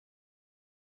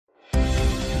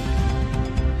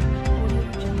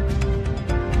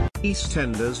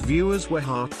EastEnders viewers were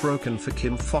heartbroken for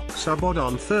Kim Fox-Hubbard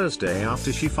on Thursday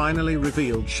after she finally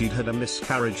revealed she'd had a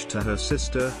miscarriage to her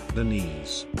sister,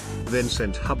 Denise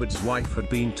Vincent Hubbard's wife had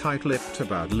been tight-lipped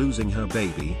about losing her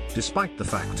baby, despite the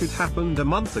fact it happened a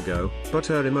month ago, but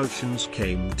her emotions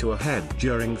came to a head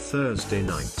during Thursday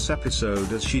night's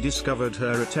episode as she discovered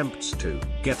her attempts to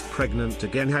get pregnant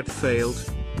again had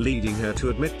failed, leading her to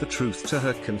admit the truth to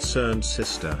her concerned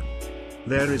sister.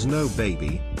 "There is no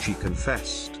baby," she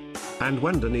confessed. And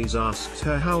when Denise asked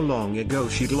her how long ago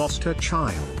she'd lost her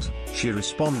child, she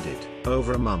responded,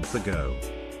 "Over a month ago."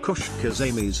 Kushka's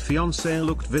Amy's fiancé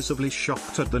looked visibly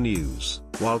shocked at the news,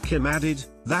 while Kim added,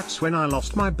 "That's when I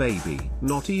lost my baby."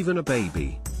 "Not even a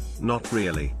baby." "Not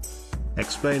really."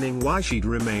 Explaining why she'd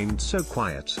remained so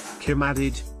quiet, Kim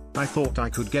added, "I thought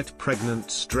I could get pregnant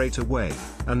straight away,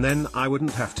 and then I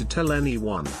wouldn't have to tell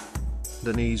anyone."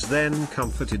 Denise then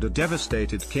comforted a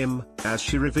devastated Kim, as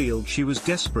she revealed she was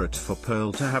desperate for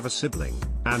Pearl to have a sibling,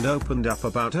 and opened up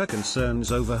about her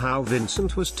concerns over how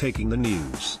Vincent was taking the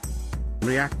news.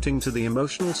 Reacting to the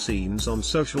emotional scenes on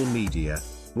social media,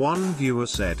 one viewer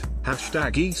said,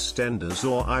 #EastEnders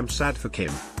or I'm sad for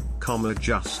Kim,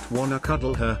 just wanna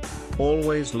cuddle her,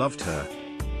 always loved her.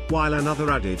 While another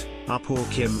added, poor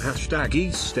Kim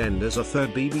 #EastEnders. A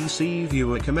third BBC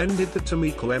viewer commended the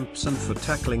Tomiko Empson for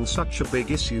tackling such a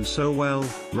big issue so well,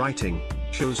 writing,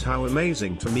 "Shows how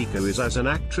amazing Tomiko is as an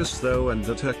actress though, and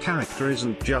that her character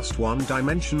isn't just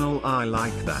one-dimensional. I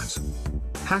like that."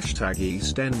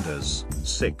 #EastEnders.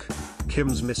 Sick.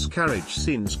 Kim's miscarriage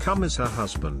scenes come as her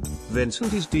husband,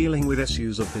 Vincent, is dealing with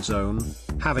issues of his own,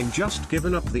 having just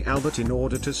given up the Albert in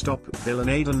order to stop villain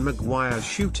Aidan Maguire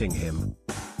shooting him.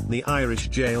 The Irish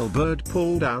jailbird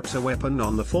pulled out a weapon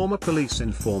on the former police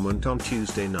informant on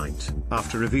Tuesday night,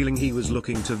 after revealing he was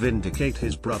looking to vindicate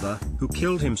his brother, who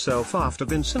killed himself after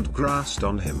Vincent grassed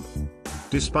on him.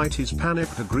 Despite his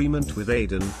panicked agreement with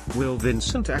Aidan, will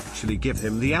Vincent actually give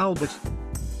him the Albert?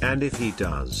 And if he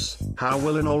does, how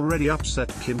will an already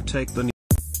upset Kim take the